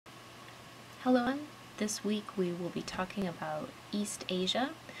Hello, this week we will be talking about East Asia.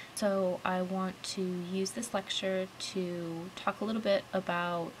 So I want to use this lecture to talk a little bit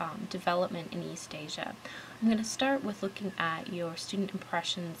about development in East Asia. I'm going to start with looking at your student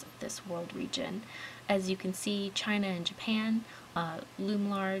impressions of this world region. As you can see, China and Japan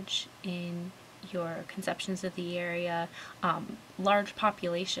loom large in your conceptions of the area. Large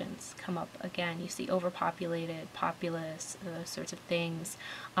populations come up again. You see overpopulated, populous, those sorts of things.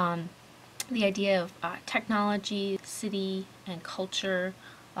 The idea of technology, city, and culture,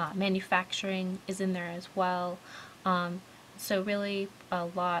 manufacturing is in there as well. So really a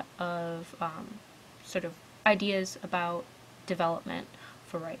lot of sort of ideas about development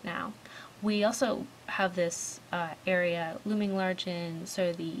for right now. We also have this area looming large in sort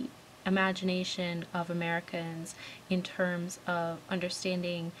of the imagination of Americans in terms of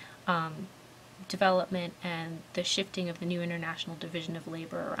understanding development and the shifting of the new international division of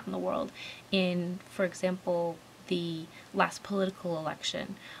labor around the world. In, for example, the last political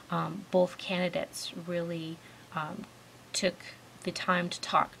election, both candidates really took the time to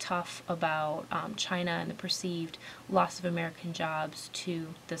talk tough about China and the perceived loss of American jobs to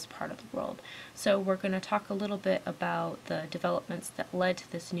this part of the world. So we're going to talk a little bit about the developments that led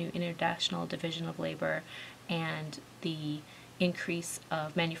to this new international division of labor and the increase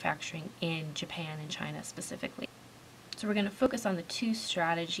of manufacturing in Japan and China specifically. So we're going to focus on the two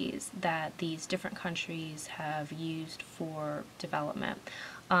strategies that these different countries have used for development.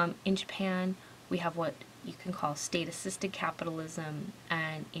 In Japan, we have what you can call state-assisted capitalism,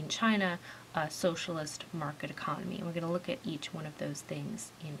 and in China, a socialist market economy. And we're going to look at each one of those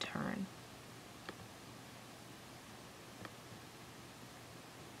things in turn.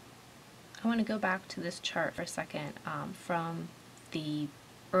 I want to go back to this chart for a second from the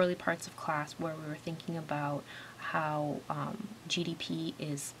early parts of class where we were thinking about how GDP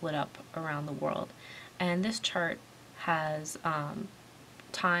is split up around the world. And this chart has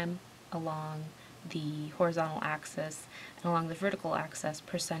time along the horizontal axis and along the vertical axis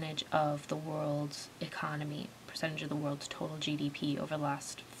percentage of the world's economy, percentage of the world's total GDP over the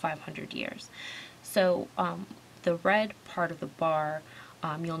last 500 years. So the red part of the bar,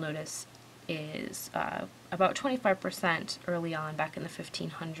 you'll notice, is about 25% early on, back in the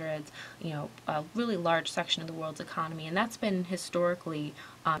 1500s, a really large section of the world's economy, and that's been historically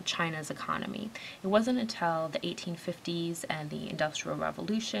China's economy. It wasn't until the 1850s and the Industrial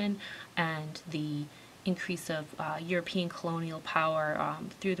Revolution and the increase of European colonial power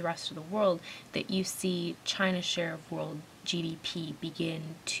through the rest of the world that you see China's share of world GDP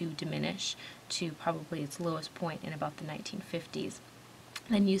begin to diminish to probably its lowest point in about the 1950s.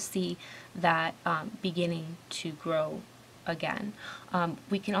 Then you see that beginning to grow again.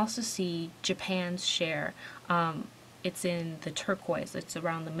 We can also see Japan's share. It's in the turquoise. It's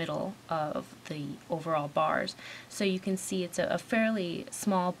around the middle of the overall bars. So you can see it's a fairly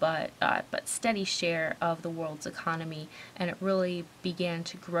small but steady share of the world's economy, and it really began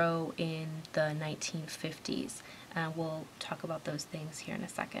to grow in the 1950s. And we'll talk about those things here in a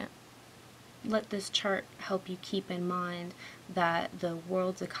second. Let this chart help you keep in mind that the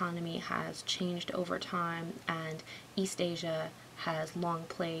world's economy has changed over time, and East Asia has long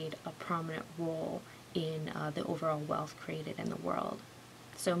played a prominent role in the overall wealth created in the world.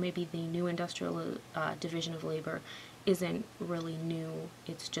 So maybe the new industrial division of labor isn't really new,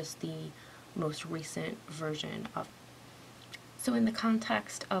 it's just the most recent version of it. So in the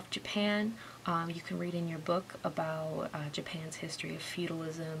context of Japan, you can read in your book about Japan's history of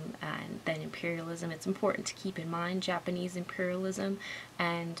feudalism and then imperialism. It's important to keep in mind Japanese imperialism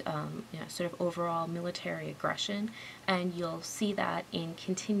and sort of overall military aggression, and you'll see that in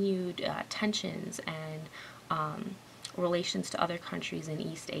continued tensions and relations to other countries in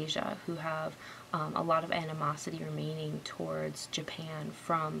East Asia who have a lot of animosity remaining towards Japan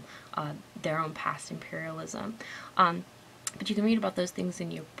from their own past imperialism. But you can read about those things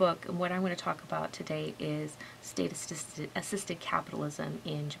in your book, and what I'm going to talk about today is state-assisted capitalism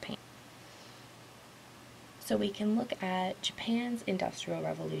in Japan. So we can look at Japan's Industrial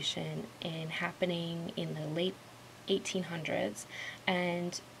Revolution happening in the late 1800s,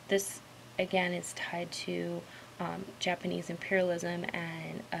 and this again is tied to Japanese imperialism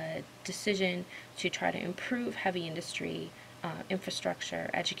and a decision to try to improve heavy industry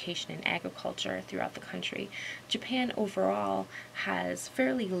infrastructure, education, and agriculture throughout the country. Japan overall has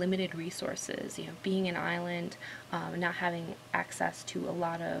fairly limited resources, being an island, not having access to a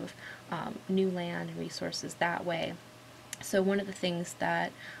lot of new land and resources that way. So one of the things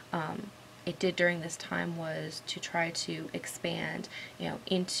that it did during this time was to try to expand,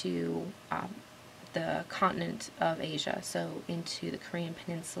 into the continent of Asia, so into the Korean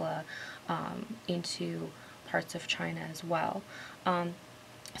Peninsula, into parts of China as well.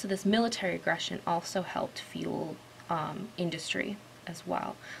 So this military aggression also helped fuel industry as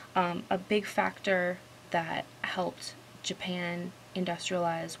well. A big factor that helped Japan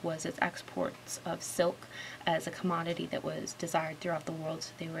industrialize was its exports of silk as a commodity that was desired throughout the world,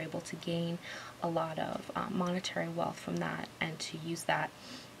 so they were able to gain a lot of monetary wealth from that and to use that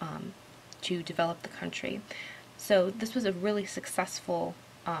to develop the country. So this was a really successful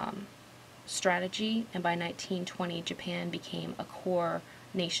strategy, and by 1920 Japan became a core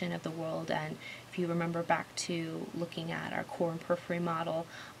nation of the world. And if you remember back to looking at our core and periphery model,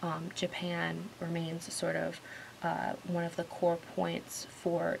 Japan remains sort of one of the core points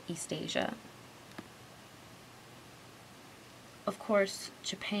for East Asia. Of course,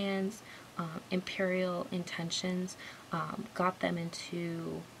 Japan's imperial intentions got them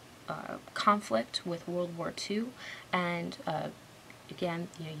into conflict with World War II, and again,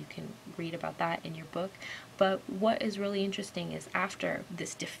 you can read about that in your book. But what is really interesting is after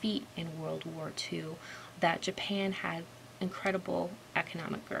this defeat in World War II, that Japan had incredible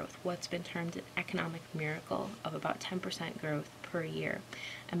economic growth, what's been termed an economic miracle of about 10% growth per year.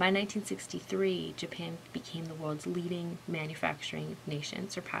 And by 1963, Japan became the world's leading manufacturing nation,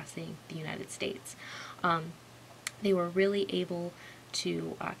 surpassing the United States. They were really able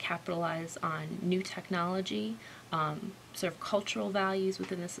to capitalize on new technology, sort of cultural values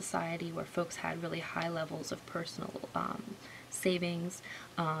within the society where folks had really high levels of personal savings,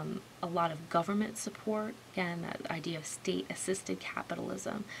 a lot of government support, again, that idea of state-assisted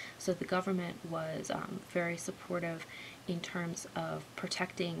capitalism. So the government was very supportive in terms of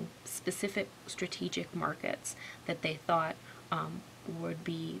protecting specific strategic markets that they thought would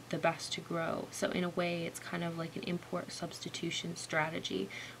be the best to grow. So in a way, it's kind of like an import substitution strategy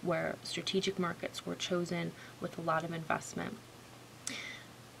where strategic markets were chosen with a lot of investment.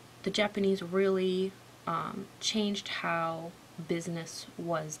 The Japanese really changed how business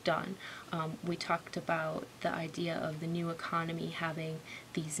was done. We talked about the idea of the new economy having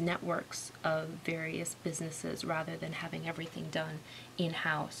these networks of various businesses rather than having everything done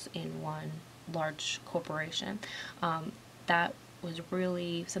in-house in one large corporation. That was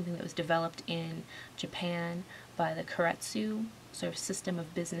really something that was developed in Japan by the Keiretsu sort of system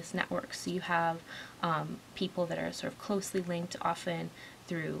of business networks. So you have people that are sort of closely linked, often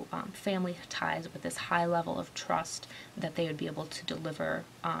through family ties, with this high level of trust that they would be able to deliver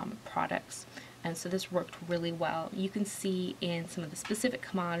products. And so this worked really well. You can see in some of the specific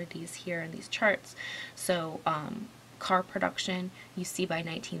commodities here in these charts. So car production, you see by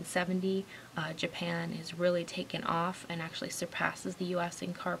 1970, Japan is really taken off and actually surpasses the US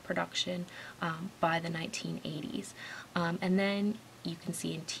in car production by the 1980s. And then you can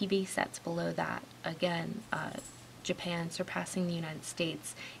see in TV sets below that, again, Japan surpassing the United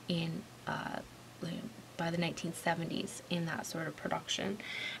States in by the 1970s in that sort of production.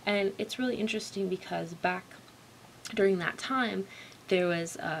 And it's really interesting because back during that time, there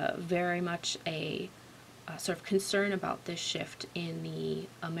was very much a sort of concern about this shift in the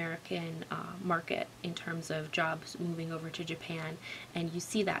American market in terms of jobs moving over to Japan, and you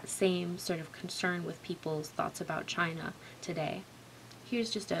see that same sort of concern with people's thoughts about China today.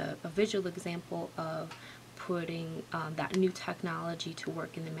 Here's just a visual example of putting that new technology to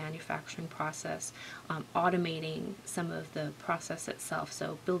work in the manufacturing process, automating some of the process itself,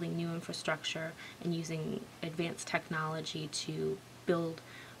 so building new infrastructure and using advanced technology to build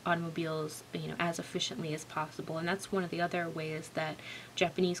automobiles, as efficiently as possible. And that's one of the other ways that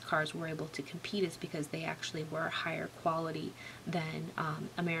Japanese cars were able to compete, is because they actually were higher quality than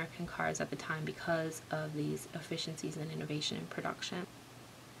American cars at the time because of these efficiencies and innovation in production.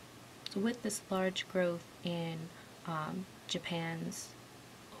 So with this large growth in Japan's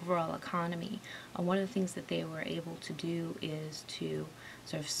overall economy, one of the things that they were able to do is to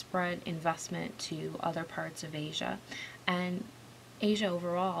sort of spread investment to other parts of Asia. And Asia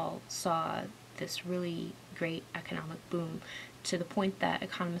overall saw this really great economic boom, to the point that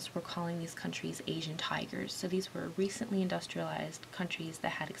economists were calling these countries Asian tigers. So these were recently industrialized countries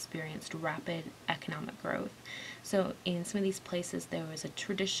that had experienced rapid economic growth. So in some of these places there was a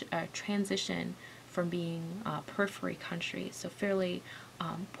transition from being periphery countries, so fairly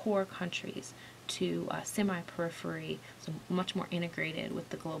poor countries, to semi-periphery, so much more integrated with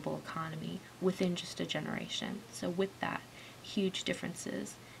the global economy within just a generation. So with that, huge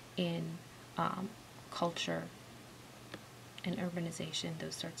differences in culture and urbanization,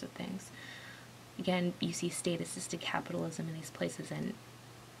 those sorts of things. Again, you see state-assisted capitalism in these places, and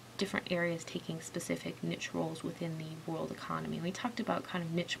different areas taking specific niche roles within the world economy. We talked about kind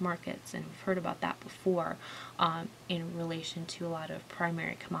of niche markets, and we've heard about that before in relation to a lot of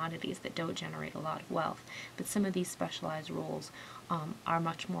primary commodities that don't generate a lot of wealth. But some of these specialized roles are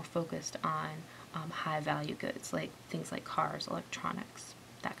much more focused on high value goods, like things like cars, electronics,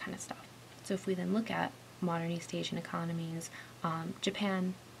 that kind of stuff. So if we then look at modern East Asian economies,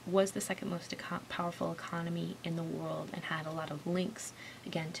 Japan was the second most powerful economy in the world and had a lot of links,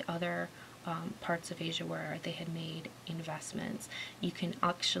 again, to other parts of Asia where they had made investments. You can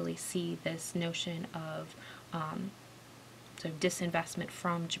actually see this notion of sort of disinvestment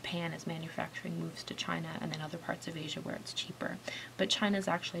from Japan as manufacturing moves to China and then other parts of Asia where it's cheaper. But China's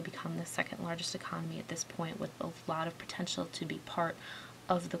actually become the second largest economy at this point, with a lot of potential to be part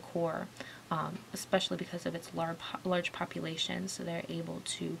of the core, especially because of its large population, so they're able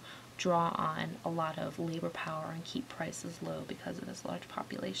to draw on a lot of labor power and keep prices low because of this large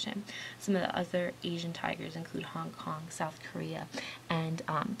population. Some of the other Asian tigers include Hong Kong, South Korea, and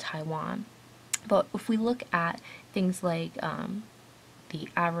Taiwan. But if we look at things like the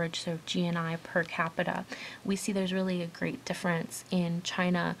average sort of GNI per capita, we see there's really a great difference in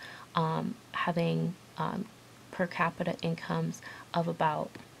China having per capita incomes of about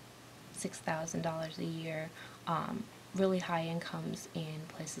 $6,000 a year, really high incomes in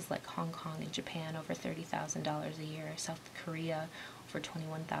places like Hong Kong and Japan, over $30,000 a year, South Korea over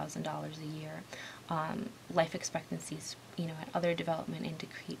 $21,000 a year. Life expectancies, at other development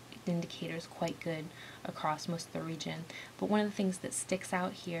indicators quite good across most of the region. But one of the things that sticks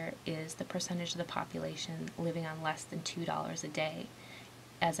out here is the percentage of the population living on less than $2 a day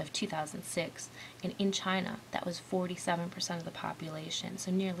as of 2006, and in China that was 47% of the population, so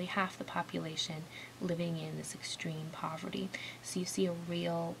nearly half the population living in this extreme poverty. So you see a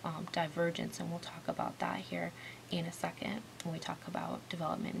real divergence, and we'll talk about that here in a second when we talk about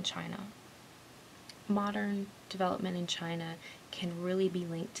development in China. Modern development in China can really be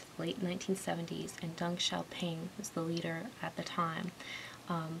linked to the late 1970s, and Deng Xiaoping was the leader at the time.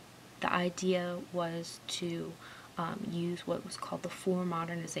 The idea was to use what was called the four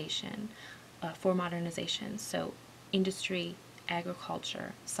modernizations. So industry,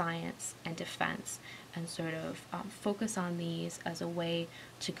 agriculture, science, and defense, and sort of focus on these as a way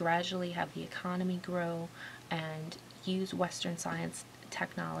to gradually have the economy grow and use Western science,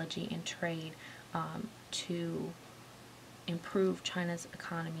 technology, and trade to improve China's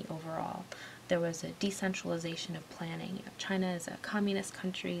economy overall. There was a decentralization of planning. China is a communist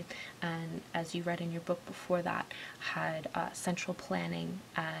country, and as you read in your book before that, had central planning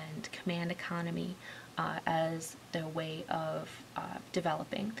and command economy as their way of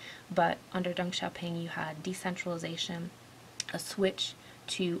developing. But under Deng Xiaoping, you had decentralization, a switch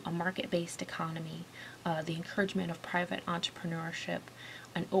to a market-based economy, the encouragement of private entrepreneurship,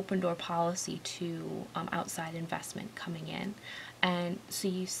 an open-door policy to outside investment coming in. And so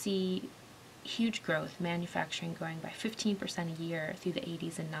you see huge growth, manufacturing growing by 15% a year through the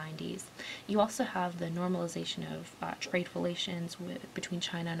 80s and 90s. You also have the normalization of trade relations between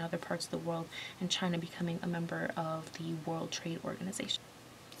China and other parts of the world, and China becoming a member of the World Trade Organization.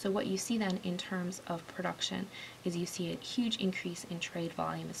 So what you see then in terms of production is you see a huge increase in trade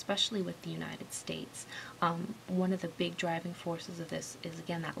volume, especially with the United States. One of the big driving forces of this is,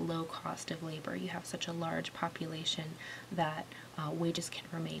 again, that low cost of labor. You have such a large population that wages can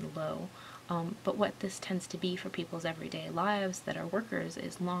remain low. But what this tends to be for people's everyday lives that are workers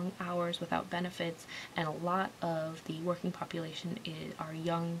is long hours without benefits, and a lot of the working population are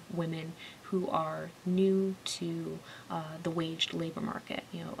young women who are new to the waged labor market.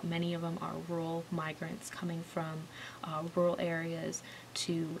 Many of them are rural migrants coming from rural areas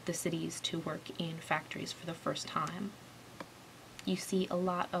to the cities to work in factories for the first time. You see a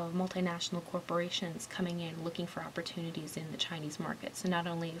lot of multinational corporations coming in looking for opportunities in the Chinese market. So not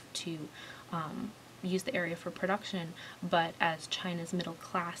only to use the area for production, but as China's middle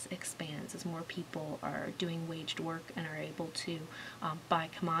class expands, as more people are doing waged work and are able to buy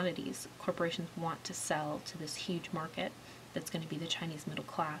commodities, corporations want to sell to this huge market that's going to be the Chinese middle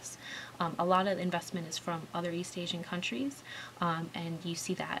class. A lot of investment is from other East Asian countries, and you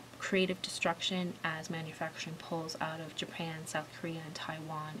see that creative destruction as manufacturing pulls out of Japan, South Korea, and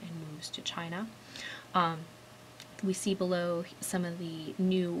Taiwan and moves to China. We see below some of the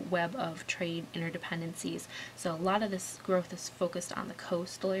new web of trade interdependencies. So a lot of this growth is focused on the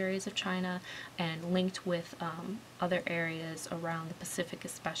coastal areas of China and linked with other areas around the Pacific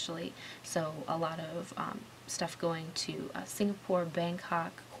especially. So a lot of stuff going to Singapore,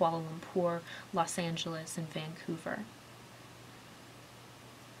 Bangkok, Kuala Lumpur, Los Angeles, and Vancouver.